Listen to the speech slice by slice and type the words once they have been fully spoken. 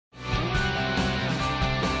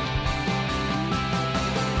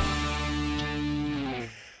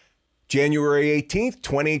January 18th,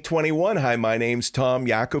 2021. Hi, my name's Tom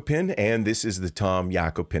Yakopin, and this is the Tom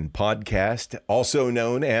Yakopin Podcast, also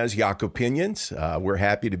known as Yakopinions. We're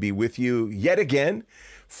happy to be with you yet again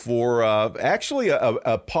for actually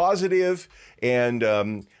a positive and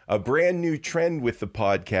a brand new trend with the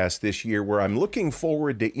podcast this year, where I'm looking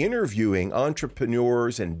forward to interviewing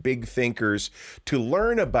entrepreneurs and big thinkers to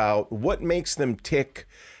learn about what makes them tick.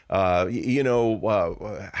 Where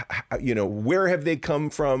have they come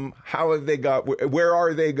from? How have they got? Where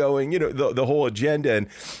are they going? The whole agenda,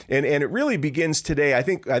 and it really begins today. I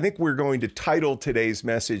think we're going to title today's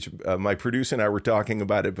message. My producer and I were talking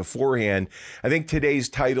about it beforehand. I think today's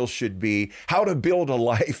title should be "How to Build a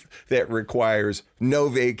Life That Requires No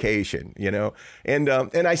Vacation." And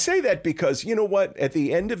I say that because you know what? At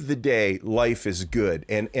the end of the day, life is good,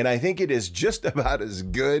 and I think it is just about as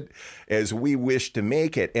good as we wish to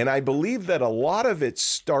make it. And I believe that a lot of it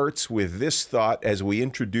starts with this thought as we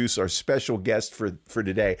introduce our special guest for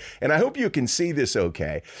today. And I hope you can see this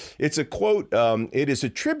okay. It's a quote. It is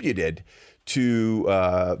attributed to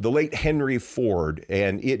the late Henry Ford.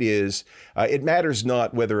 And it is, it matters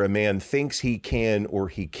not whether a man thinks he can or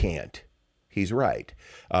he can't. He's right.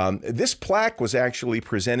 This plaque was actually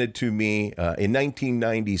presented to me in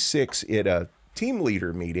 1996 at a team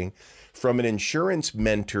leader meeting from an insurance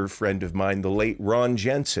mentor friend of mine, the late Ron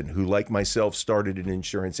Jensen, who, like myself, started an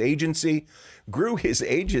insurance agency, grew his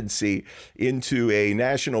agency into a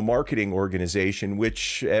national marketing organization,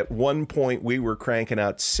 which at one point we were cranking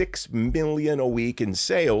out $6 million a week in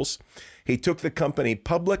sales. He took the company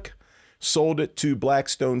public, sold it to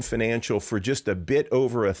Blackstone Financial for just a bit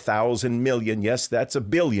over 1,000 million. Yes, that's a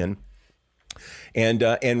billion. And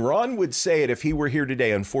Ron would say it if he were here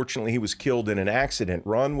today. Unfortunately, he was killed in an accident.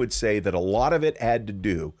 Ron would say that a lot of it had to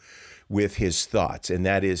do with his thoughts, and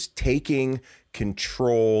that is taking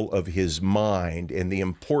control of his mind and the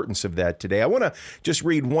importance of that today. I want to just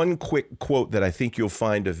read one quick quote that I think you'll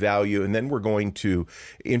find of value, and then we're going to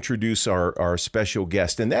introduce our special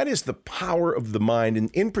guest, and that is the power of the mind, and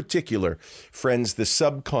in particular, friends, the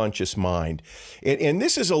subconscious mind. And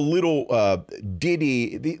this is a little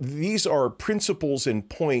ditty. These are principles and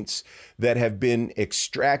points that have been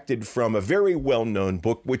extracted from a very well-known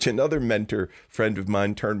book, which another mentor friend of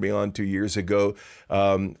mine turned me on to years ago,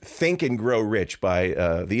 Think and Grow Rich, by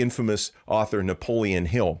the infamous author Napoleon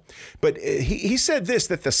Hill. But he said this,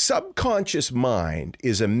 that the subconscious mind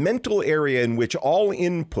is a mental area in which all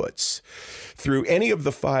inputs through any of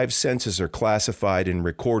the five senses are classified and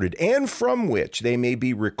recorded, and from which they may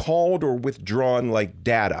be recalled or withdrawn like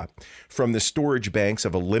data from the storage banks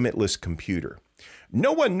of a limitless computer.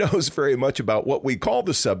 No one knows very much about what we call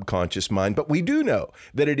the subconscious mind, but we do know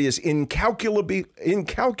that it is incalculably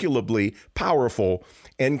powerful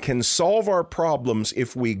and can solve our problems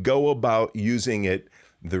if we go about using it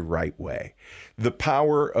the right way. The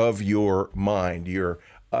power of your mind, your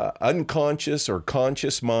unconscious or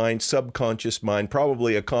conscious mind, subconscious mind,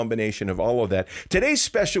 probably a combination of all of that. Today's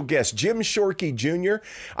special guest, Jim Shorkey Jr.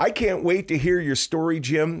 I can't wait to hear your story,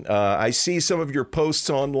 Jim. I see some of your posts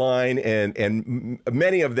online, and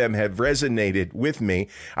many of them have resonated with me.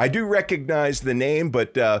 I do recognize the name,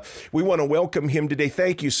 but we want to welcome him today.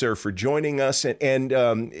 Thank you, sir, for joining us and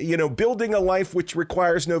building a life which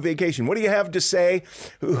requires no vacation. What do you have to say?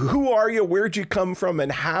 Who are you? Where'd you come from?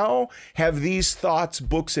 And how have these thoughts,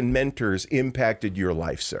 books, and mentors impacted your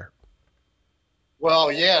life, sir?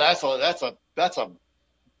 Well, yeah, that's a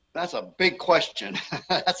big question.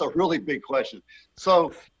 That's a really big question.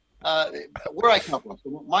 So, where I come from,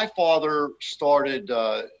 so my father started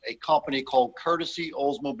a company called Courtesy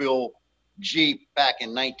Oldsmobile Jeep back in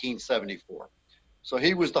 1974. So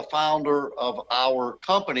he was the founder of our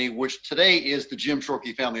company, which today is the Jim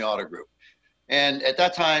Shorkey Family Auto Group. And at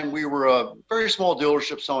that time, we were a very small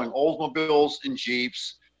dealership selling Oldsmobiles and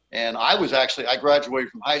Jeeps. And I graduated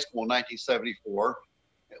from high school in 1974,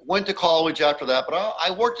 went to college after that, but I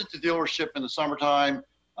worked at the dealership in the summertime.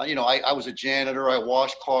 I was a janitor. I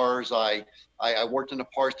washed cars. I worked in the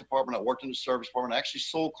parts department. I worked in the service department. I actually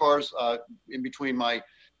sold cars in between when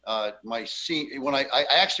I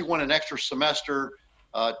actually went an extra semester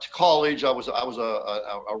to college. I was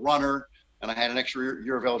a runner, and I had an extra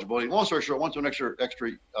year of eligibility. Long story short, I went to an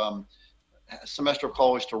extra semester of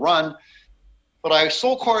college to run. But I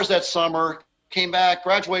sold cars that summer, came back,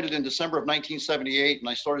 graduated in December of 1978, and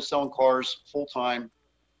I started selling cars full time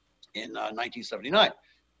in 1979.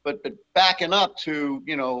 But backing up to,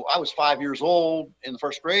 I was 5 years old in the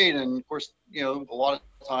first grade, and of course, a lot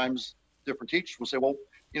of times different teachers will say, well,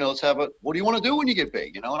 let's what do you want to do when you get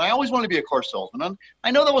big? And I always wanted to be a car salesman. And I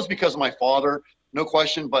know that was because of my father, no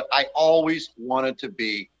question, but I always wanted to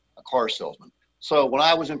be a car salesman. So when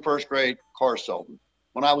I was in first grade, car salesman.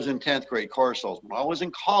 When I was in 10th grade, car salesman. When I was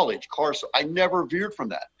in college, I never veered from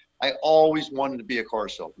that. I always wanted to be a car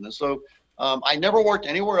salesman. And so I never worked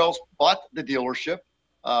anywhere else but the dealership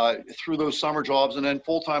through those summer jobs, and then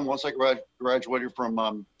full time once I graduated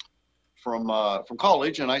from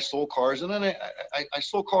college, and I sold cars. And then I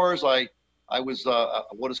sold cars. I was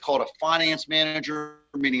what is called a finance manager,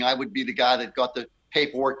 meaning I would be the guy that got the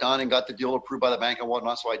paperwork done and got the deal approved by the bank and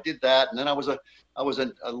whatnot. So I did that, and then I was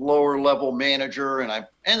a lower level manager, and I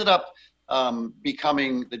ended up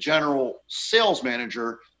becoming the general sales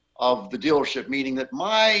manager of the dealership, meaning that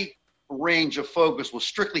my range of focus was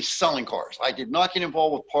strictly selling cars. I did not get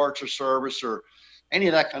involved with parts or service or any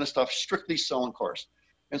of that kind of stuff, strictly selling cars.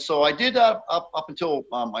 And so I did that up until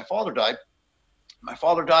my father died. My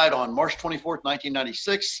father died on March 24th,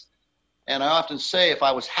 1996. And I often say if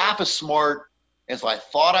I was half as smart as I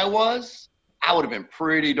thought I was, I would have been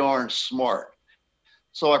pretty darn smart.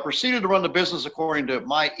 So I proceeded to run the business according to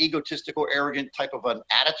my egotistical, arrogant type of an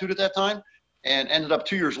attitude at that time, and ended up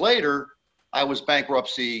 2 years later, I was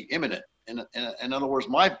bankruptcy imminent. In other words,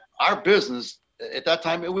 our business at that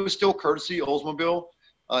time, it was still courtesy Oldsmobile.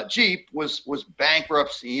 Jeep was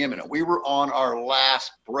bankruptcy imminent. We were on our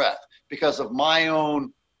last breath because of my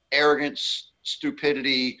own arrogance,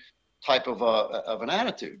 stupidity type of an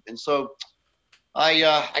attitude. And so I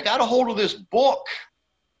got a hold of this book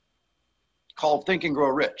called Think and Grow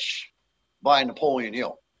Rich by Napoleon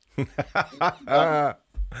Hill.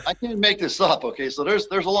 I can't make this up, okay? So there's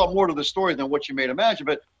a lot more to the story than what you may imagine.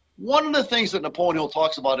 But one of the things that Napoleon Hill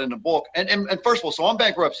talks about in the book, and first of all, so I'm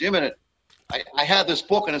bankruptcy imminent. I had this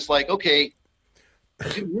book, and it's like, okay,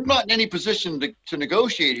 you're not in any position to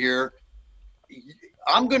negotiate here.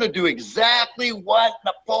 I'm going to do exactly what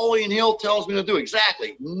Napoleon Hill tells me to do.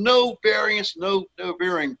 Exactly. No variance, no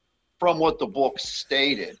veering from what the book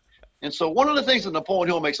stated. And so one of the things that Napoleon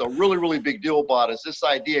Hill makes a really, really big deal about is this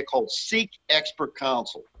idea called seek expert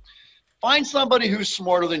counsel. Find somebody who's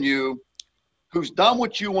smarter than you, who's done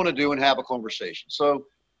what you want to do, and have a conversation. So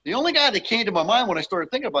the only guy that came to my mind when I started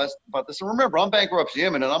thinking about this, and remember, I'm bankruptcy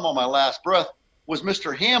imminent, I'm on my last breath, was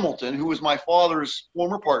Mr. Hamilton, who was my father's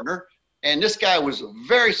former partner. And this guy was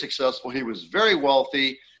very successful. He was very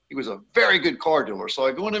wealthy. He was a very good car dealer. So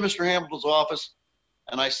I go into Mr. Hamilton's office,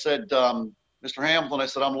 and I said, Mr. Hamilton, I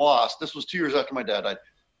said, I'm lost. This was 2 years after my dad died.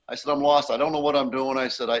 I said, I'm lost. I don't know what I'm doing. I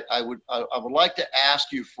said, I would like to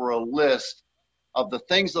ask you for a list of the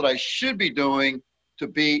things that I should be doing to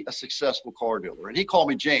be a successful car dealer. And he called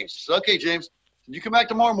me James. He said, okay, James, can you come back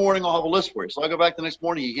tomorrow morning? I'll have a list for you. So I go back the next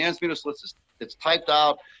morning. He hands me this list. It's typed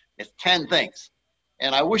out. It's 10 things.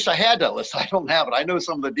 And I wish I had that list. I don't have it. I know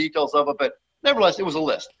some of the details of it, but nevertheless, it was a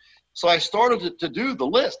list. So I started to do the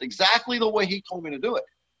list exactly the way he told me to do it.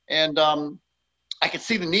 And I could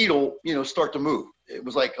see the needle, start to move. It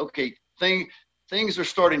was like, okay, things are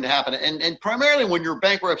starting to happen. And primarily when you're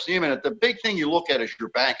bankruptcy imminent, the big thing you look at is your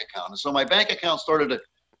bank account. And so my bank account started to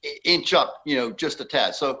inch up, just a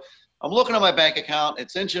tad. So I'm looking at my bank account.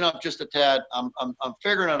 It's inching up just a tad. I'm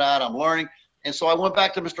figuring it out. I'm learning. And so I went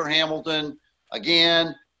back to Mr. Hamilton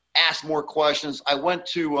again, asked more questions. I went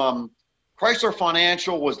to Chrysler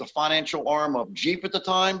Financial was the financial arm of Jeep at the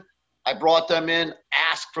time. I brought them in,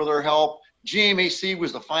 asked for their help. GMAC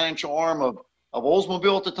was the financial arm of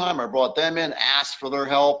Oldsmobile at the time. I brought them in, asked for their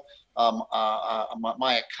help.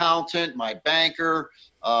 My accountant, my banker,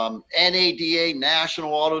 NADA,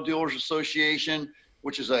 National Auto Dealers Association,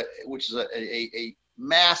 which is a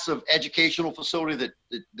massive educational facility that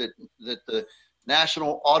the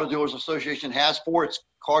National Auto Dealers Association has for its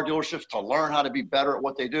car dealerships to learn how to be better at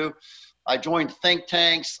what they do. I joined think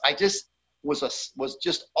tanks. I just was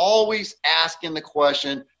just always asking the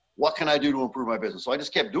question, what can I do to improve my business? So I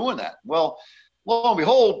just kept doing that. Well, lo and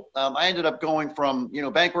behold, I ended up going from,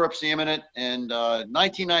 bankruptcy imminent, and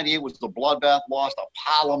 1998 was the bloodbath, lost a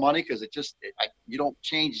pile of money because you don't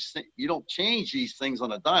change these things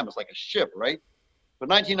on a dime. It's like a ship, right? But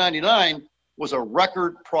 1999 was a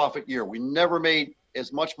record profit year. We never made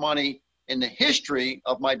as much money in the history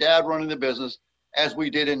of my dad running the business as we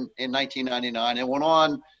did in 1999, and went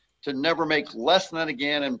on to never make less than that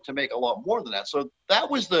again and to make a lot more than that. So that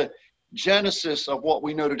was the genesis of what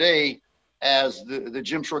we know today as the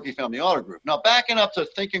Jim Shorkey Family Auto Group. Now, backing up to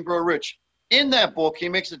Think and Grow Rich, in that book, he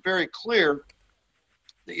makes it very clear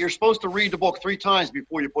that you're supposed to read the book 3 times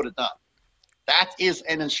before you put it down. That is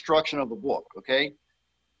an instruction of the book, okay?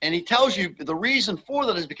 And he tells you the reason for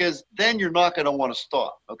that is because then you're not going to want to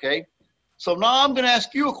stop, okay? So now I'm going to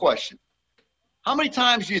ask you a question. How many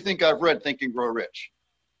times do you think I've read Think and Grow Rich?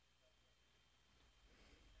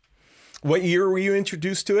 What year were you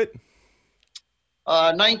introduced to it?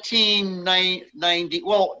 1990,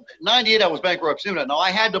 well, 98, I was bankrupt soon. Now,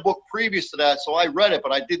 I had the book previous to that, so I read it,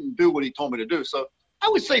 but I didn't do what he told me to do. So I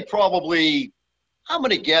would say probably, I'm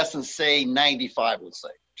going to guess and say 95, let's say,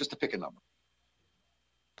 just to pick a number.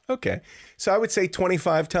 Okay. So I would say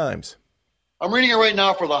 25 times. I'm reading it right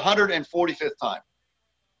now for the 145th time.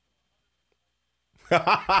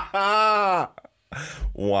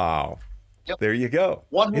 Wow. Yep. There you go.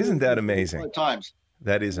 Isn't that amazing? Times.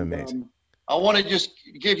 That is amazing. I want to just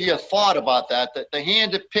give you a thought about that the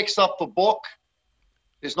hand that picks up the book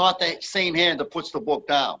is not the same hand that puts the book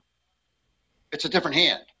down. It's a different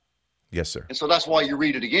hand. Yes, sir. And so that's why you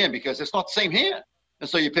read it again, because it's not the same hand. And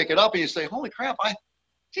so you pick it up and you say, holy crap, I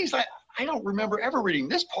don't remember ever reading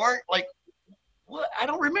this part. Like, what? I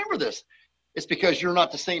don't remember this. It's because you're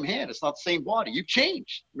not the same hand. It's not the same body. You've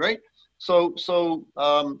changed, right? So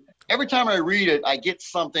every time I read it, I get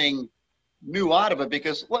something new out of it,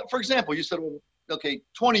 because for example, you said, well, okay,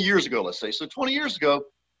 20 years ago, let's say. So 20 years ago,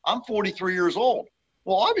 I'm 43 years old.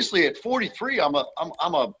 Well, obviously at 43,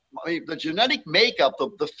 the genetic makeup,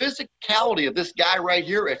 the physicality of this guy right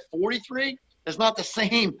here at 43 is not the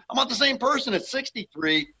same. I'm not the same person at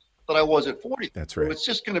 63 that I was at 40. That's right. So it's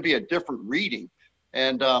just going to be a different reading.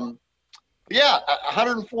 And yeah,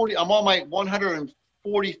 140, I'm on my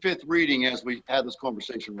 145th reading as we have this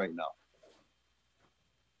conversation right now.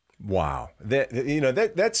 Wow.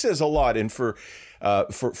 That says a lot. And for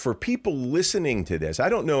people listening to this, I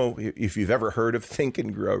don't know if you've ever heard of Think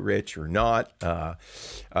and Grow Rich or not.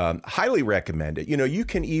 Highly recommend it. You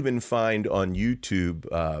can even find on YouTube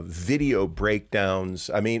video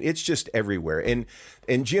breakdowns. I mean, it's just everywhere. And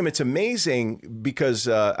Jim, it's amazing because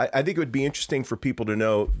I think it would be interesting for people to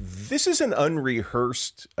know this is an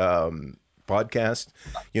unrehearsed podcast.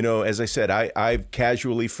 As I said, I've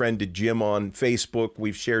casually friended Jim on Facebook.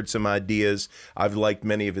 We've shared some ideas. I've liked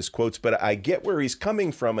many of his quotes, but I get where he's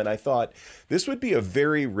coming from. And I thought this would be a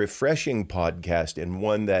very refreshing podcast, and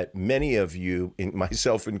one that many of you,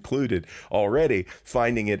 myself included, already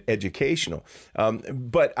finding it educational.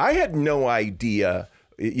 But I had no idea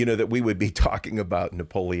that we would be talking about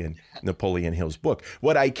Napoleon Hill's book.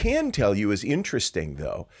 What I can tell you is interesting,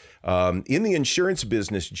 though. In the insurance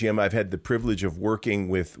business, Jim, I've had the privilege of working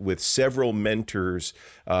with several mentors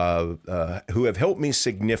who have helped me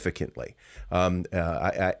significantly.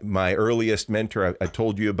 My earliest mentor, I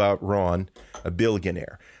told you about, Ron, a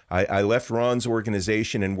billionaire. I left Ron's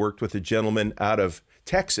organization and worked with a gentleman out of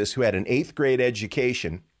Texas who had an 8th grade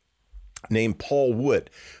education named Paul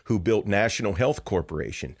Wood, who built National Health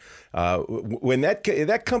Corporation. When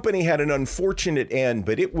that company had an unfortunate end,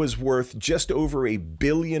 but it was worth just over $1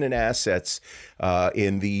 billion in assets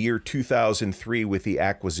in the year 2003 with the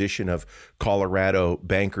acquisition of Colorado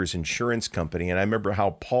Bankers Insurance Company. And I remember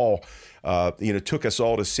how Paul took us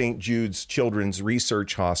all to St. Jude's Children's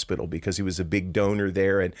Research Hospital because he was a big donor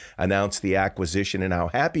there, and announced the acquisition and how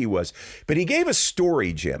happy he was. But he gave a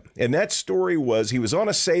story, Jim, and that story was he was on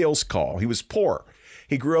a sales call. He was poor.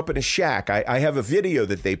 He grew up in a shack. I have a video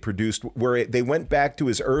that they produced where they went back to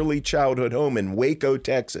his early childhood home in Waco,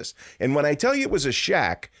 Texas. And when I tell you it was a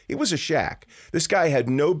shack, it was a shack. This guy had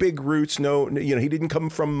no big roots, he didn't come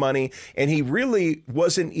from money, and he really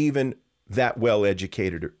wasn't even that well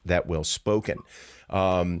educated or that well spoken.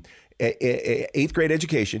 8th grade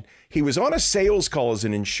education. He was on a sales call as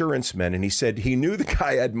an insurance man, and he said he knew the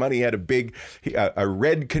guy had money. He had a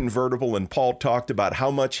red convertible, and Paul talked about how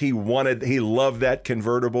much he loved that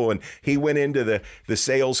convertible, and he went into the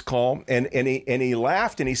sales call, and he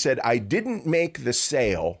laughed, and he said, I didn't make the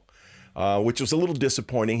sale, which was a little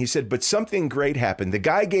disappointing. He said, but something great happened. The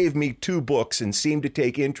guy gave me 2 books and seemed to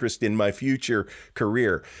take interest in my future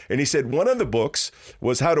career. And he said one of the books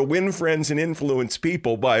was How to Win Friends and Influence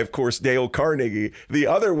People by, of course, Dale Carnegie. The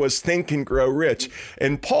other was Think and Grow Rich.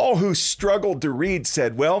 And Paul, who struggled to read,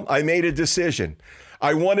 said, well, I made a decision.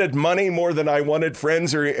 I wanted money more than I wanted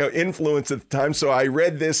friends or influence at the time. So I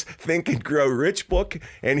read this Think and Grow Rich book.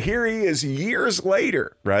 And here he is years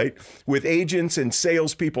later, right, with agents and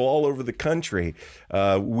salespeople all over the country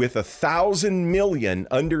with 1,000 million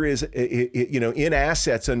under his, in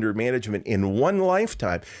assets under management in one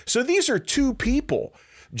lifetime. So these are 2 people,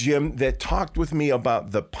 Jim, that talked with me about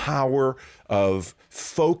the power of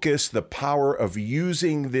focus, the power of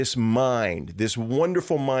using this mind, this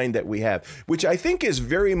wonderful mind that we have, which I think is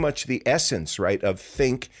very much the essence, right, of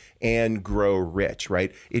Think and Grow Rich,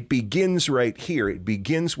 right? It begins right here. It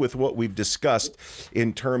begins with what we've discussed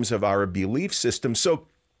in terms of our belief system. So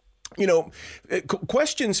You know,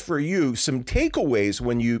 questions for you, some takeaways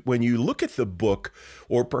when you look at the book,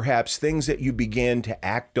 or perhaps things that you began to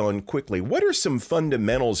act on quickly. What are some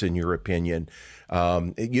fundamentals, in your opinion,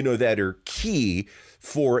 that are key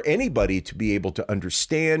for anybody to be able to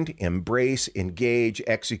understand, embrace, engage,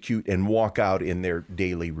 execute, and walk out in their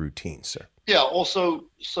daily routine, sir? Yeah. Also,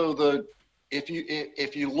 if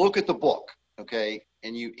you look at the book, okay,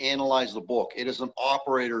 and you analyze the book, it is an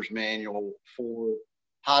operator's manual for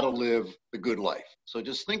how to live the good life. So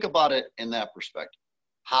just think about it in that perspective,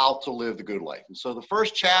 how to live the good life. And so the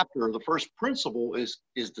first chapter, the first principle is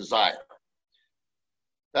desire.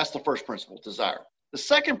 That's the first principle, desire. The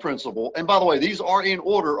second principle, and by the way, these are in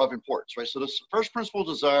order of importance, right? So the first principle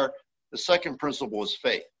is desire. The second principle is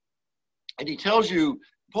faith. And he tells you,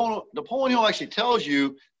 Napoleon Hill actually tells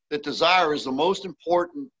you that desire is the most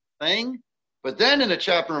important thing. But then in the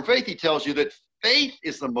chapter on faith, he tells you that faith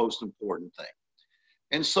is the most important thing.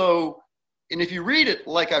 And so, and if you read it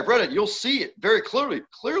like I've read it, you'll see it very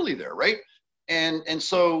clearly there, right? And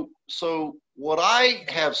so what I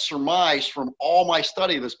have surmised from all my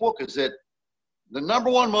study of this book is that the number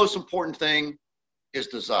one most important thing is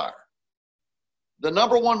desire. The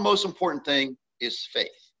number one most important thing is faith,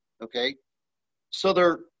 okay? So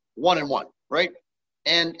they're one and one, right?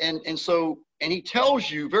 And he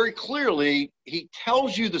tells you very clearly, he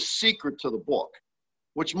tells you the secret to the book,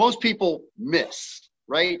 which most people miss.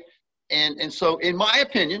 Right. And so in my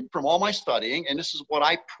opinion, from all my studying, and this is what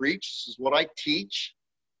I preach, this is what I teach,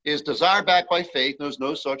 is desire backed by faith knows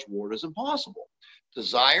no such word as impossible.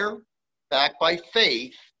 Desire backed by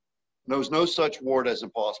faith knows no such word as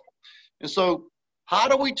impossible. And so how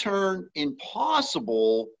do we turn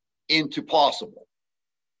impossible into possible?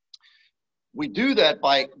 We do that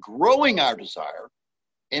by growing our desire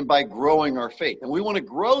and by growing our faith. And we want to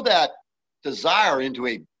grow that desire into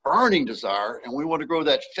a burning desire, and we want to grow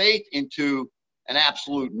that faith into an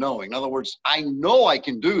absolute knowing. In other words, I know I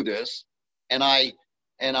can do this, and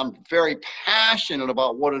I'm very passionate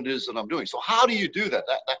about what it is that I'm doing. So how do you do that?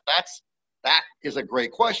 That is a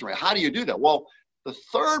great question, right? How do you do that? Well, the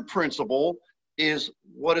third principle is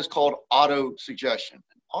what is called auto-suggestion.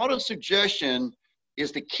 Auto-suggestion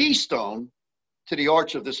is the keystone to the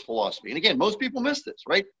arch of this philosophy. And again, most people miss this,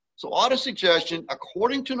 right? So autosuggestion,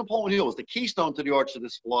 according to Napoleon Hill, is the keystone to the arch of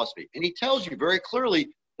this philosophy. And he tells you very clearly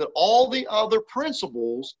that all the other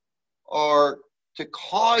principles are to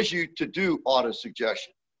cause you to do autosuggestion.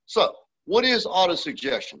 So what is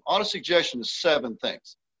autosuggestion? Autosuggestion is 7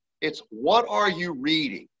 things. It's what are you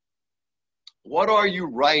reading? What are you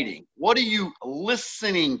writing? What are you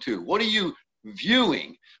listening to? What are you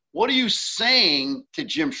viewing? What are you saying to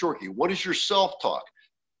Jim Shorkey? What is your self-talk?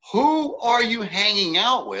 Who are you hanging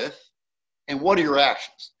out with, and what are your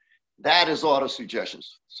actions? That is autosuggestion.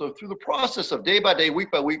 So through the process of day by day, week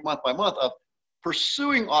by week, month by month of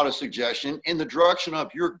pursuing autosuggestion in the direction of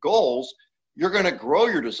your goals, you're going to grow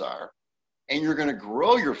your desire, and you're going to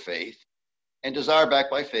grow your faith, and desire backed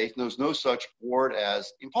by faith knows no such word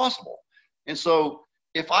as impossible. And so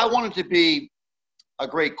if I wanted to be a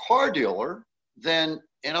great car dealer, then,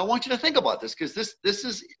 and I want you to think about this because this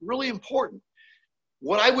is really important.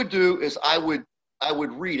 What I would do is I would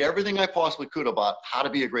read everything I possibly could about how to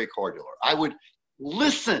be a great car dealer. I would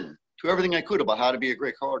listen to everything I could about how to be a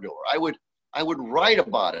great car dealer. I would write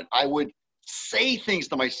about it. I would say things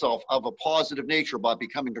to myself of a positive nature about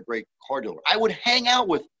becoming a great car dealer. I would hang out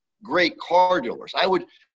with great car dealers. I would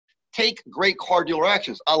take great car dealer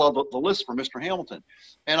actions. I love the list from Mr. Hamilton.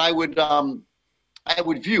 And I would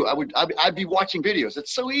view, I'd be watching videos.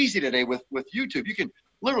 It's so easy today with YouTube. You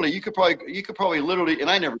could probably literally, and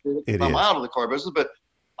I never did it. I'm out of the car business, but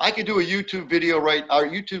I could do a YouTube video or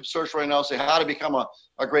YouTube search right now, say how to become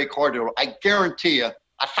a great car dealer. I guarantee you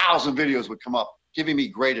 1,000 videos would come up giving me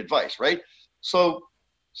great advice, right? So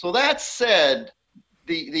that said,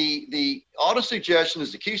 the auto-suggestion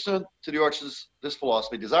is the keystone to the arch of this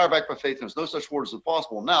philosophy. Desire backed by faith, and there's no such word as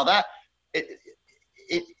impossible. Now that,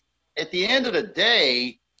 at the end of the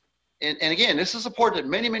day, and again, this is a part that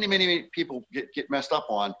many people get messed up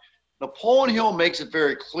on. Napoleon Hill makes it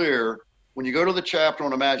very clear when you go to the chapter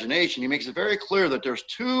on imagination, he makes it very clear that there's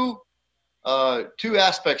two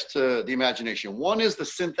aspects to the imagination. One is the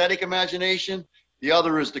synthetic imagination. The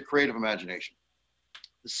other is the creative imagination.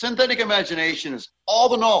 The synthetic imagination is all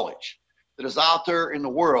the knowledge that is out there in the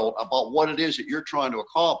world about what it is that you're trying to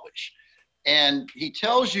accomplish. And he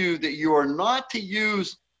tells you that you are not to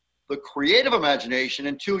use the creative imagination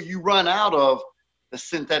until you run out of the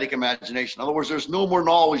synthetic imagination. In other words, there's no more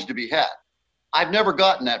knowledge to be had. I've never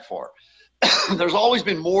gotten that far. There's always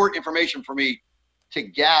been more information for me to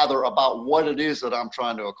gather about what it is that I'm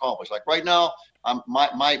trying to accomplish. Like right now,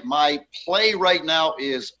 My play right now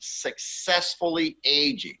is successfully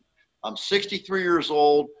aging. I'm 63 years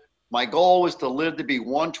old. My goal is to live to be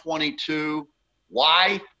 122.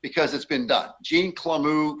 Why? Because it's been done. Jean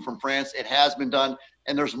Clamou from France, it has been done.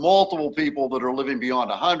 And there's multiple people that are living beyond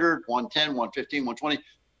 100, 110, 115, 120.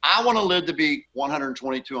 I want to live to be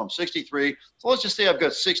 122. I'm 63. So let's just say I've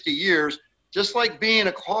got 60 years. Just like being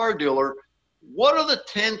a car dealer, what are the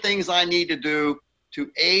 10 things I need to do to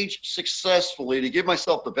age successfully to give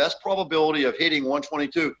myself the best probability of hitting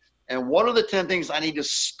 122? And what are the 10 things I need to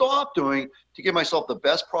stop doing to give myself the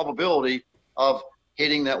best probability of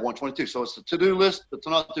hitting that 122? So it's the to-do list, the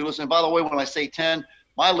to-not-do list. And by the way, when I say 10,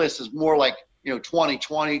 my list is more like, 20,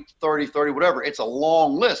 20, 30, 30, whatever. It's a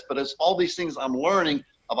long list, but it's all these things I'm learning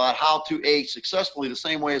about how to age successfully, the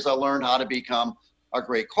same way as I learned how to become a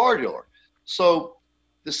great car dealer. So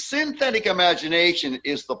the synthetic imagination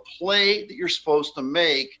is the play that you're supposed to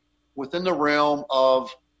make within the realm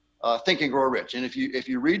of Think and Grow Rich. And if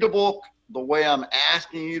you read the book the way I'm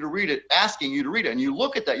asking you to read it, and you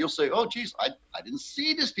look at that, you'll say, oh, geez, I didn't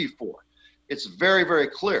see this before. It's very, very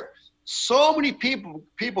clear. So many people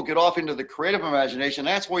get off into the creative imagination.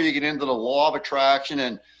 That's where you get into the law of attraction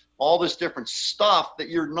and all this different stuff that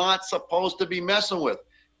you're not supposed to be messing with.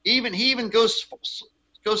 He even goes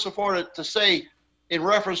so far to say, in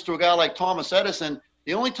reference to a guy like Thomas Edison,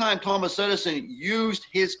 the only time Thomas Edison used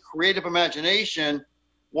his creative imagination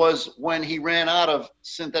was when he ran out of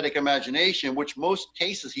synthetic imagination, which most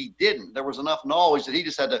cases he didn't. There was enough knowledge that he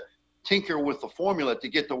just had to tinker with the formula to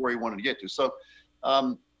get to where he wanted to get to. So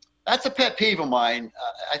that's a pet peeve of mine.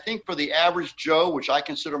 I think for the average Joe, which I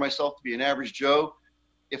consider myself to be an average Joe,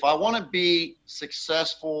 if I want to be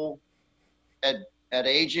successful at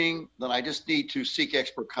aging, then I just need to seek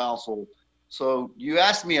expert counsel. So you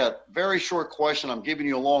asked me a very short question. I'm giving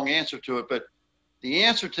you a long answer to it, but the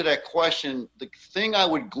answer to that question, the thing I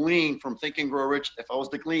would glean from Think and Grow Rich, if I was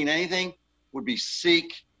to glean anything, would be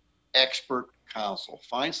seek expert counsel.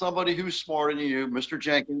 Find somebody who's smarter than you, Mr.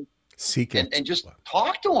 Jenkins, and just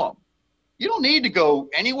talk to them. You don't need to go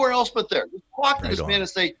anywhere else but there. Just talk to this man and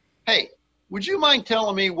say, hey, would you mind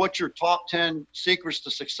telling me what your top 10 secrets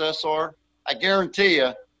to success are? I guarantee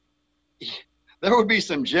you, there would be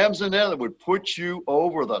some gems in there that would put you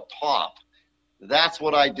over the top. That's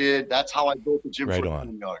what I did. That's how I built the gym. Right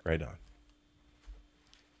on. Right on.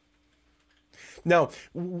 Now,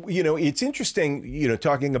 it's interesting,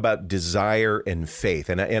 talking about desire and faith.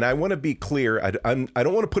 And I want to be clear. I don't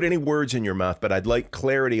want to put any words in your mouth, but I'd like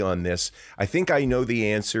clarity on this. I think I know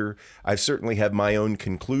the answer. I certainly have my own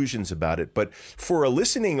conclusions about it. But for a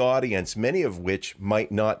listening audience, many of which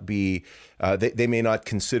might not be, they may not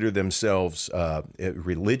consider themselves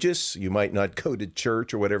religious. You might not go to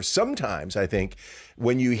church or whatever. Sometimes I think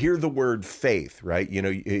when you hear the word faith, right,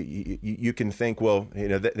 you can think, well,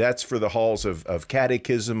 that's for the halls of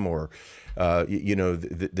catechism or,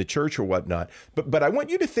 the church or whatnot. But I want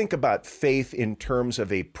you to think about faith in terms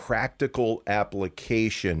of a practical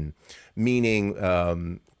application,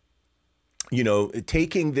 meaning,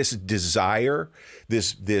 taking this desire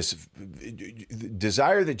that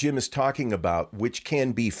Jim is talking about, which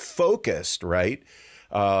can be focused, right?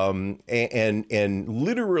 And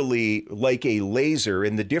literally like a laser,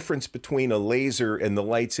 and the difference between a laser and the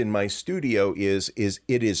lights in my studio is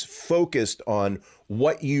it is focused on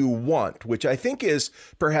what you want, which I think is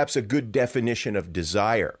perhaps a good definition of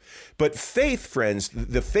desire. But faith, friends,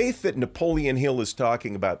 the faith that Napoleon Hill is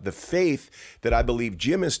talking about, the faith that I believe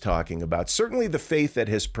Jim is talking about, certainly the faith that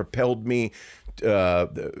has propelled me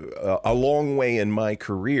a long way in my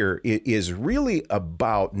career, is really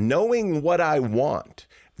about knowing what I want.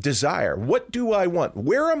 Desire. What do I want?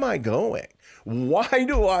 Where am I going? Why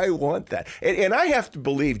do I want that? And I have to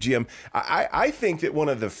believe, Jim, I think that one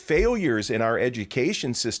of the failures in our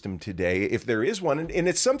education system today, if there is one, and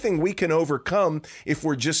it's something we can overcome if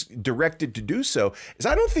we're just directed to do so, is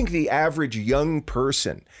I don't think the average young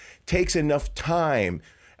person takes enough time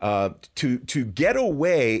to get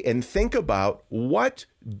away and think about, what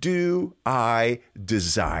do I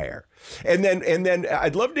desire? And then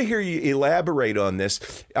I'd love to hear you elaborate on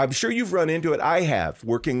this. I'm sure you've run into it. I have,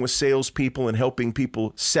 working with salespeople and helping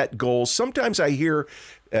people set goals. Sometimes I hear,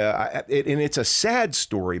 and it's a sad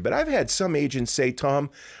story, but I've had some agents say, Tom,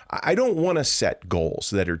 I don't want to set goals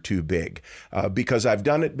that are too big because I've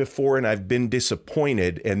done it before and I've been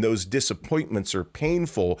disappointed, and those disappointments are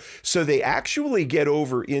painful. So they actually get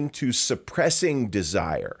over into suppressing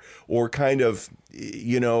desire, or kind of,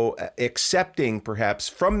 accepting perhaps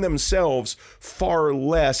from themselves far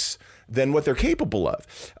less than what they're capable of.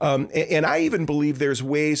 And I even believe there's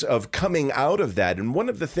ways of coming out of that. And one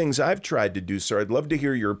of the things I've tried to do, sir, I'd love to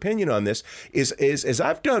hear your opinion on this, is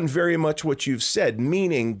I've done very much what you've said,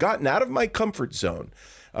 meaning gotten out of my comfort zone.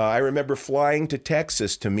 I remember flying to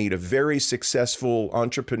Texas to meet a very successful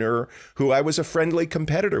entrepreneur who I was a friendly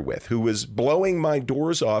competitor with, who was blowing my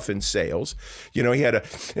doors off in sales. You know, he had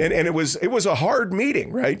and it was a hard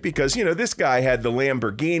meeting, right? Because, you know, this guy had the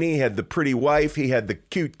Lamborghini, had the pretty wife, he had the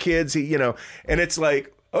cute kids, and it's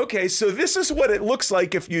like, okay, so this is what it looks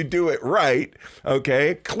like if you do it right.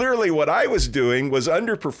 Okay, clearly what I was doing was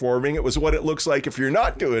underperforming. It was what it looks like if you're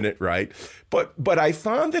not doing it right. But I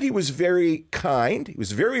found that he was very kind. He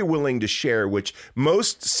was very willing to share, which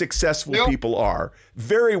most successful people are,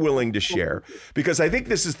 very willing to share, because I think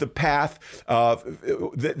this is the path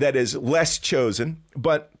that is less chosen.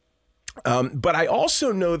 But I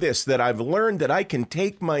also know this, that I've learned that I can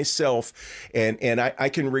take myself and I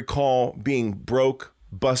can recall being broke,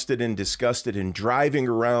 busted and disgusted and driving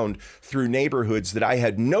around through neighborhoods that I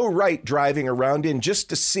had no right driving around in just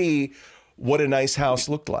to see what a nice house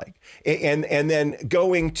looked like. And then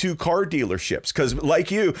going to car dealerships, because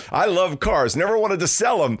like you, I love cars, never wanted to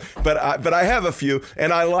sell them, but I have a few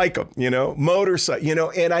and I like them,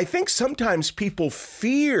 motorcycle, and I think sometimes people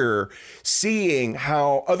fear seeing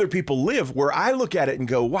how other people live, where I look at it and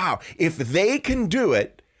go, wow, if they can do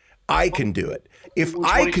it, I can do it. If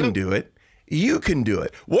I can do it, you can do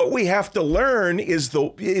it. What we have to learn is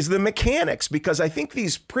the mechanics, because I think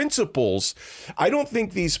I don't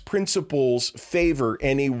think these principles favor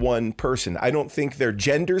any one person. I don't think they're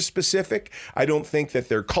gender specific. I don't think that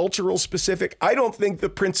they're cultural specific. I don't think the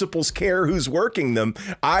principles care who's working them.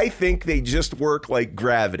 I think they just work like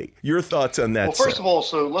gravity. Your thoughts on that? Well, first of all,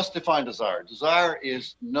 so let's define desire. Desire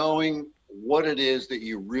is knowing what it is that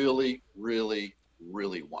you really, really,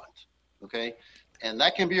 really want. Okay? And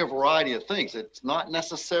that can be a variety of things. It's not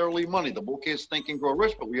necessarily money. The book is Think and Grow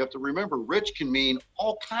Rich, but we have to remember rich can mean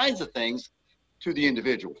all kinds of things to the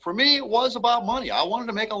individual. For me, it was about money. I wanted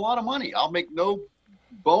to make a lot of money. I'll make no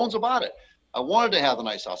bones about it. I wanted to have the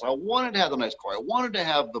nice house. I wanted to have the nice car. I wanted to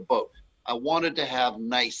have the boat. I wanted to have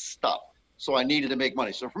nice stuff. So I needed to make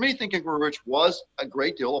money. So for me, Think and Grow Rich was a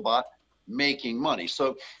great deal about making money.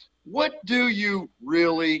 So what do you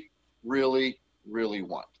really, really, really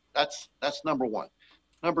want? That's number one.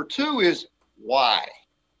 Number two is why.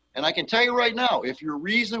 And I can tell you right now, if your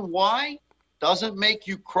reason why doesn't make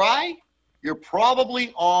you cry, you're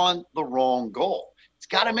probably on the wrong goal. It's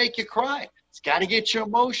got to make you cry. It's got to get you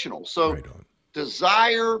emotional. So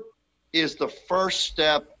desire is the first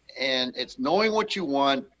step, and it's knowing what you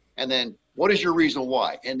want, and then what is your reason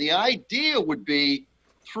why? And the idea would be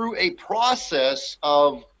through a process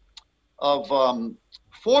of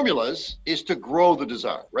formulas is to grow the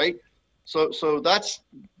desire, right? So that's,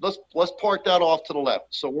 let's park that off to the left.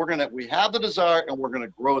 So we have the desire and we're going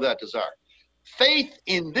to grow that desire. Faith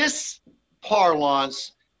in this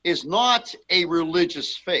parlance is not a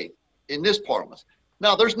religious faith in this parlance.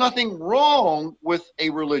 Now, there's nothing wrong with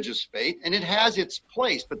a religious faith, and it has its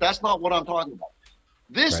place, but that's not what I'm talking about.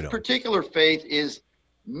 This particular faith is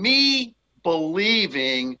me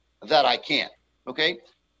believing that I can, okay?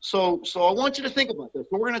 So I want you to think about this.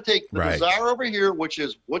 So we're going to take the desire over here, which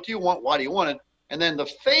is what do you want? Why do you want it? And then the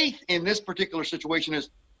faith in this particular situation is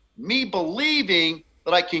me believing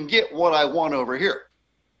that I can get what I want over here.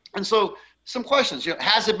 And so some questions,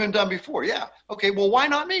 has it been done before? Yeah. Okay. Well, why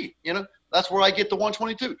not me? That's where I get the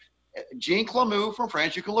 122. Jean Clamou from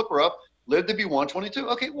France, you can look her up, lived to be 122.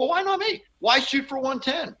 Okay. Well, why not me? Why shoot for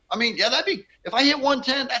 110? I mean, yeah, if I hit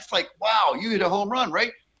 110, that's like, wow, you hit a home run,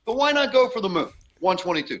 right? But why not go for the moon?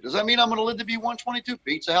 122. Does that mean I'm going to live to be 122?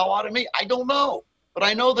 Beats the hell out of me. I don't know, but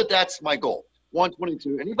I know that that's my goal.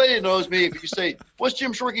 122. Anybody that knows me, if you say, what's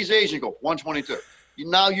Jim Shorkey's age? You go 122.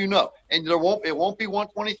 Now you know, and it won't be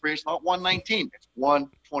 123. It's not 119. It's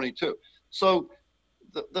 122. So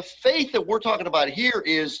the faith that we're talking about here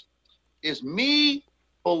is me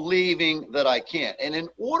believing that I can. And in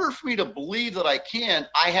order for me to believe that I can,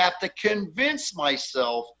 I have to convince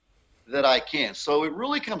myself that I can. So it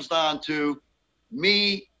really comes down to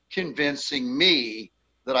me convincing me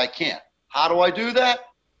that I can. How do I do that?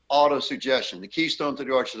 Auto-suggestion, the keystone to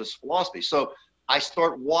the arch of this philosophy. So I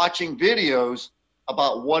start watching videos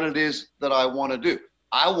about what it is that I want to do.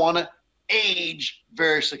 I want to age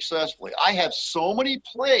very successfully. I have so many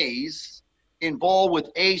plays involved with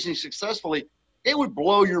aging successfully, it would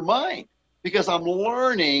blow your mind, because I'm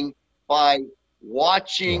learning by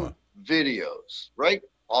watching videos, right?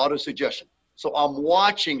 Auto-suggestion. So I'm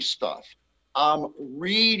watching stuff. I'm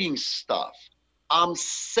reading stuff. I'm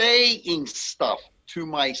saying stuff to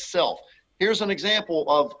myself. Here's an example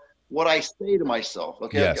of what I say to myself.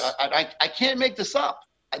 Okay. Yes. I can't make this up.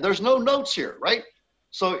 There's no notes here, right?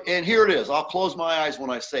 So, and here it is. I'll close my eyes when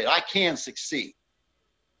I say it. I can succeed.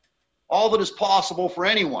 All that is possible for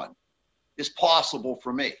anyone is possible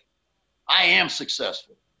for me. I am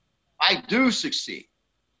successful. I do succeed,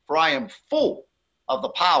 for I am full of the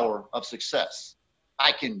power of success.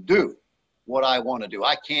 I can do what I want to do.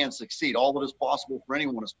 I can succeed. All that is possible for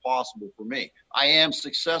anyone is possible for me. I am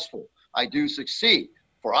successful. I do succeed,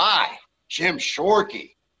 for I, Jim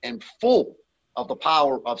Shorkey, am full of the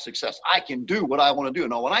power of success. I can do what I want to do.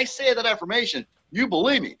 Now, when I say that affirmation, you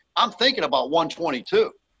believe me, I'm thinking about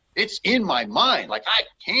 122. It's in my mind. Like,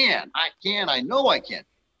 I know I can,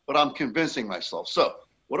 but I'm convincing myself. So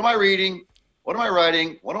what am I reading? What am I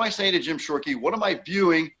writing? What am I saying to Jim Shorkey? What am I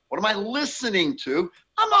viewing? What am I listening to?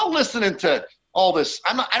 I'm not listening to all this.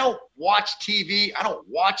 I don't watch TV. I don't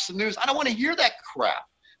watch the news. I don't want to hear that crap.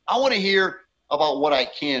 I want to hear about what I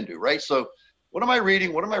can do, right? So what am I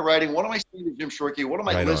reading? What am I writing? What am I saying to Jim Shorkey? What am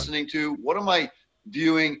I listening to? What am I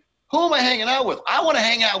viewing? Who am I hanging out with? I want to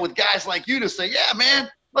hang out with guys like you to say, yeah, man,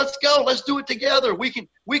 let's go. Let's do it together. We can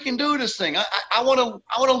do this thing. I want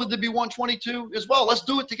to live to be 122 as well. Let's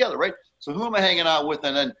do it together, right? So who am I hanging out with?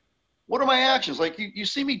 And then what are my actions? Like you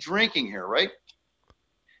see me drinking here, right?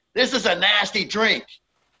 This is a nasty drink.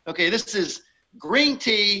 Okay, this is green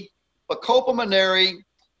tea, Bacopa Moneri.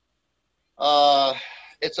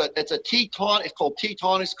 It's a tea tonic. It's called tea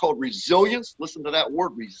tonic. It's called Resilience. Listen to that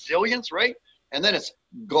word, resilience, right? And then it's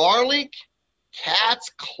garlic,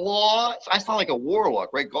 cat's claw. I sound like a warlock,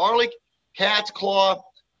 right? Garlic, cat's claw,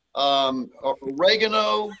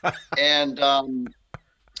 oregano, and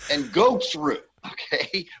goat's root.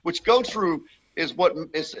 Okay, which goat's root is what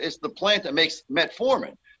is the plant that makes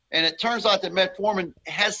metformin. And it turns out that metformin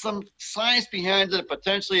has some science behind it.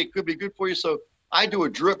 Potentially, it could be good for you. So I do a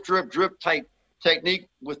drip, drip, drip type technique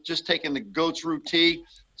with just taking the goat's root tea.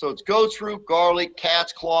 So it's goat's root, garlic,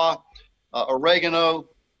 cat's claw, oregano,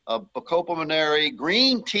 Bacopa Moneri,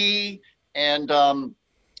 green tea, and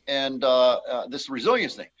this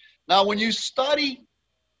resilience thing. Now, when you study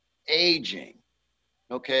aging,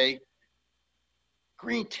 okay,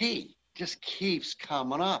 green tea just keeps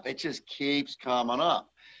coming up. It just keeps coming up.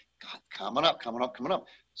 Coming up.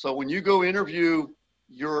 So when you go interview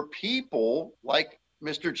your people, like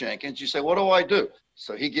Mr. Jenkins, you say, what do I do?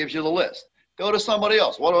 So he gives you the list. Go to somebody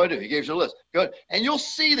else. What do I do? He gives you a list. Good. And you'll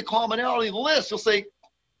see the commonality of the list. You'll say,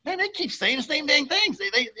 man, they keep saying the same dang things.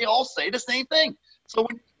 They all say the same thing. So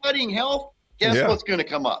when you're studying health, guess what's going to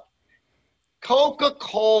come up?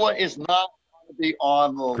 Coca-Cola is not going to be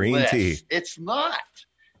on the green list. Tea. It's not.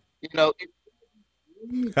 It's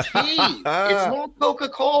green tea. It's not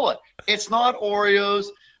Coca-Cola. It's not Oreos.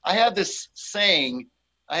 I had this saying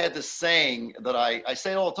that I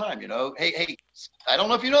say it all the time, hey, I don't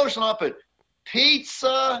know if you noticed or not, but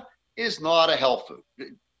pizza is not a health food.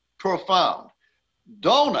 Profound.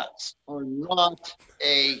 Donuts are not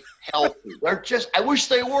a health food. They're just, I wish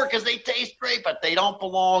they were because they taste great, but they don't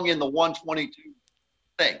belong in the 122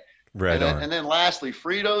 thing. Right. And then lastly,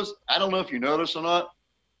 Fritos, I don't know if you know this or not,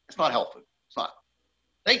 it's not health food. It's not.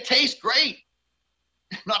 They taste great.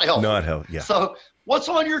 Not a health food. Not health, yeah. So what's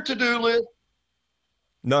on your to-do list?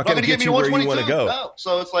 Not going to get you where you want to go. No.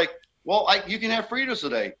 So it's like, well, you can have Fritos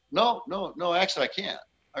today. No, actually I can't.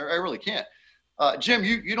 I really can't. Jim,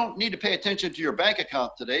 you don't need to pay attention to your bank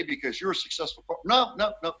account today because you're a successful. No.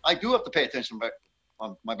 I do have to pay attention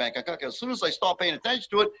on my bank account. As soon as I stop paying attention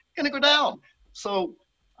to it, it's going to go down. So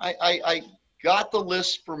I got the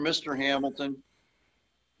list from Mr. Hamilton,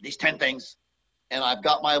 these 10 things, and I've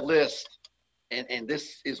got my list. And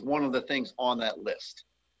this is one of the things on that list.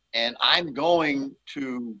 And I'm going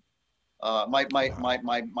to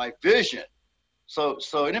my vision. So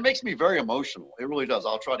and it makes me very emotional. It really does.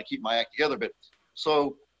 I'll try to keep my act together. But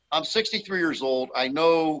so I'm 63 years old. I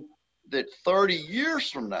know that 30 years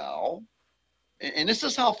from now, and this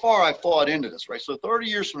is how far I've thought into this, right? So 30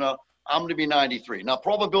 years from now, I'm going to be 93. Now,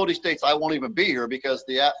 probability states I won't even be here because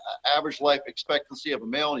the average life expectancy of a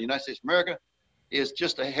male in the United States of America is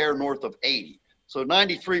just a hair north of 80. So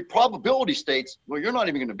 93 probability states, well, you're not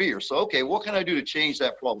even going to be here. So, okay, what can I do to change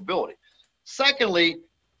that probability? Secondly,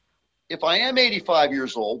 if I am 85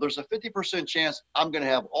 years old, there's a 50% chance I'm going to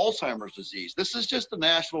have Alzheimer's disease. This is just a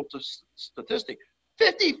national statistic.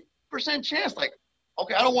 50% chance. Like,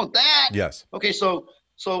 okay, I don't want that. Yes. Okay, so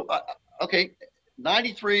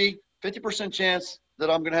 93, 50% chance that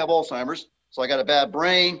I'm going to have Alzheimer's. So I got a bad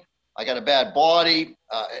brain, I got a bad body,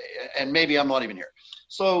 and maybe I'm not even here.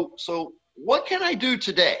 So what can I do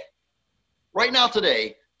today, right now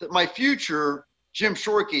today, that my future Jim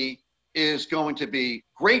Shorkey is going to be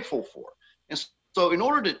grateful for? And So in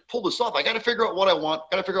order to pull this off, I got to figure out what I want,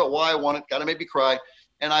 got to figure out why I want it, got to make me cry.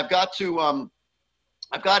 And I've got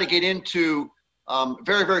to get into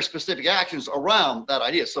very, very specific actions around that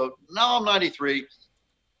idea. So now I'm 93.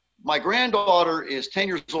 My granddaughter is 10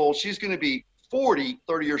 years old. She's going to be 40,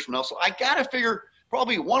 30 years from now. So I got to figure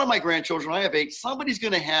probably one of my grandchildren, I have 8, somebody's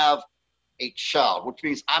going to have a child, which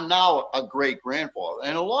means I'm now a great grandfather.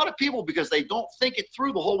 And a lot of people, because they don't think it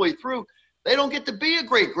through the whole way through, they don't get to be a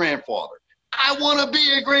great grandfather. I want to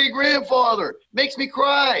be a great grandfather. Makes me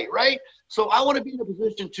cry, right? So I want to be in a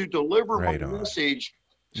position to deliver my message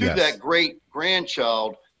to that great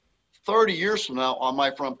grandchild 30 years from now on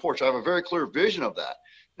my front porch. I have a very clear vision of that.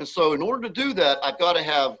 And so in order to do that, I've got to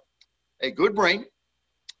have a good brain.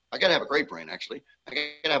 I got to have a great brain, actually. I got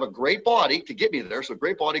to have a great body to get me there. So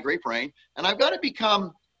great body, great brain. And I've got to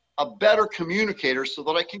become a better communicator so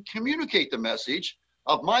that I can communicate the message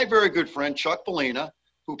of my very good friend, Chuck Bellina,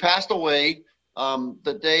 who passed away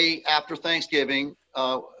the day after Thanksgiving.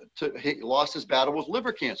 He lost his battle with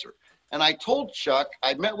liver cancer. And I told Chuck,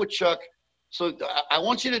 I met with Chuck. So I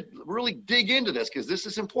want you to really dig into this because this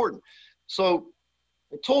is important. So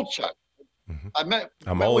I told Chuck, I met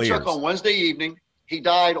with Chuck on Wednesday evening. He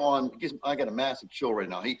died on, I got a massive chill right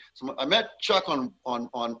now. So I met Chuck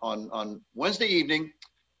on Wednesday evening,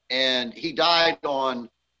 and he died on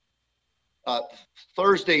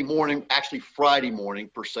Thursday morning, actually Friday morning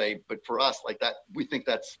per se, but for us like that, we think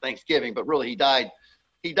that's Thanksgiving, but really he died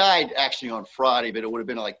actually on Friday, but it would have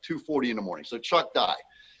been like 2:40 in the morning. So Chuck died.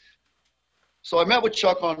 So I met with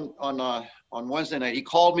Chuck on Wednesday night. He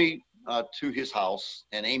called me to his house,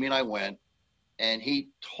 and Amy and I went, and he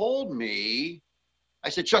told me, I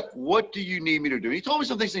said, Chuck, what do you need me to do? He told me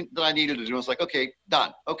some things that I needed to do. I was like, okay,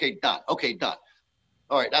 done. Okay, done. Okay, done.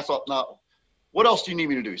 All right, that's all. Now, what else do you need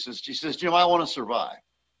me to do? She says, Jim, I want to survive.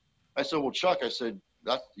 I said, well, Chuck, I said,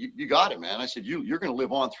 you got it, man. I said, you're going to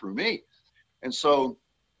live on through me. And so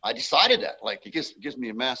I decided that. Like, it gives me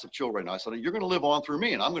a massive chill right now. I said, you're going to live on through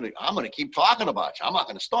me, and I'm going to keep talking about you. I'm not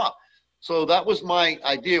going to stop. So that was my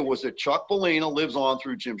idea, was that Chuck Bellina lives on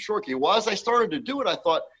through Jim Shorkey. Well, as I started to do it, I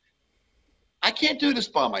thought, I can't do this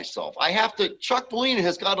by myself. Chuck Bellina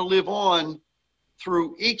has got to live on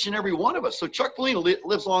through each and every one of us. So Chuck Bellina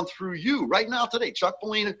lives on through you right now today. Chuck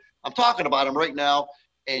Bellina, I'm talking about him right now,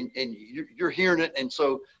 and you're hearing it. And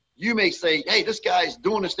so you may say, hey, this guy's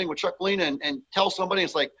doing this thing with Chuck Bellina, and tell somebody,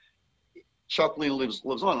 it's like, Chuck Bellina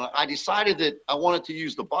lives on. I decided that I wanted to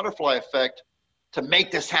use the butterfly effect to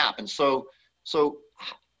make this happen. So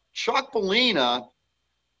Chuck Bellina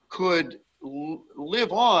could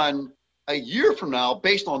live on a year from now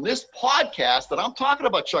based on this podcast that I'm talking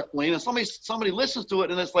about Chuck Bellina. Somebody listens to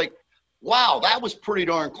it and it's like, wow, that was pretty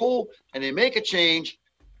darn cool. And they make a change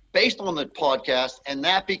based on the podcast, and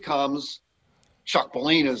that becomes Chuck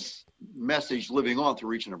Bellina's message living on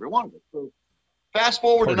through each and every one of it. So fast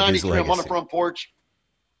forward to 93, I'm on the front porch.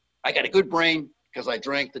 I got a good brain because I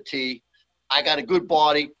drank the tea. I got a good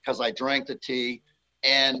body because I drank the tea.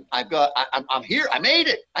 And I'm here. I made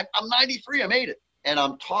it. I'm 93. I made it. And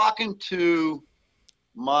I'm talking to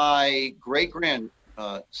my great-grandson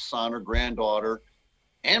or granddaughter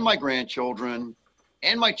and my grandchildren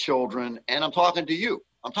and my children, and I'm talking to you.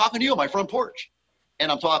 I'm talking to you on my front porch,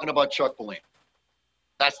 and I'm talking about Chuck Bellina.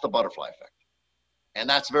 That's the butterfly effect, and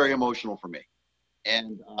that's very emotional for me.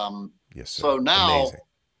 And yes, sir. So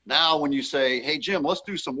now when you say, hey, Jim, let's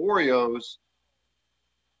do some Oreos,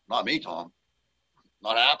 not me, Tom,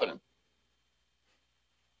 not happening.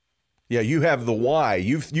 Yeah, you have the why.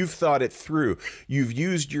 You've thought it through. You've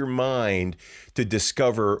used your mind to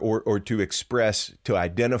discover or to express, to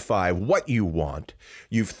identify what you want.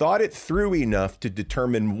 You've thought it through enough to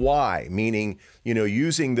determine why, meaning,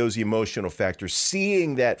 using those emotional factors,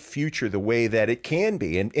 seeing that future the way that it can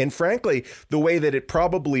be, and frankly, the way that it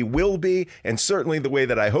probably will be, and certainly the way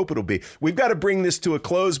that I hope it'll be. We've got to bring this to a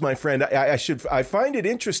close, my friend. I find it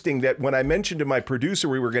interesting that when I mentioned to my producer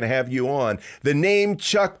we were going to have you on, the name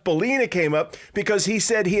Chuck Bellina came up because he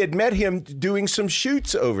said he had met him doing some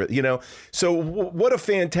shoots over, So what a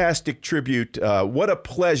fantastic tribute. What a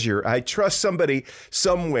pleasure. I trust somebody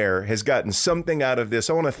somewhere has gotten something out of this.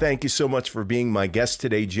 I want to thank you so much for being my guest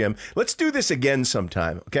today, Jim. Let's do this again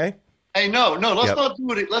sometime, okay? Hey, no, let's not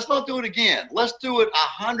do it. Let's not do it again. Let's do it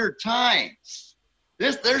 100 times.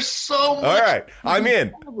 There's so much. All right, I'm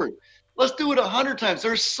in. Let's do it 100 times.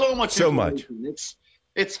 There's so much. So much.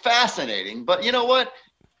 It's fascinating. But you know what?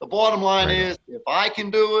 The bottom line is, if I can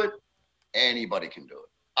do it, anybody can do it.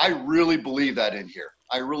 I really believe that in here.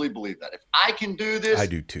 I really believe that. If I can do this, I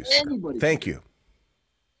do too. Anybody. Thank you.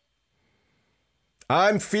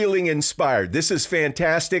 I'm feeling inspired. This is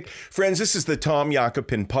fantastic. Friends, this is the Tom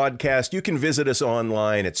Yakupin Podcast. You can visit us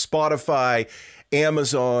online at Spotify,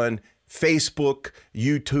 Amazon, Facebook,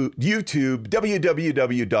 YouTube,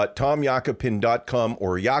 www.tomyakupin.com,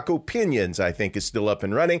 or Yakopinions, I think, is still up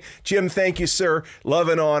and running. Jim, thank you, sir. Love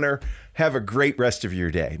and honor. Have a great rest of your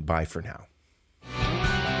day. Bye for now.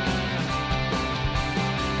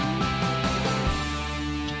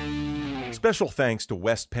 Special thanks to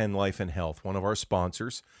West Penn Life and Health, one of our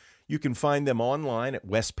sponsors. You can find them online at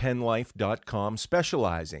westpennlife.com,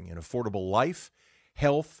 specializing in affordable life,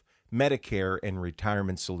 health, Medicare, and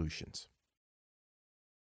retirement solutions.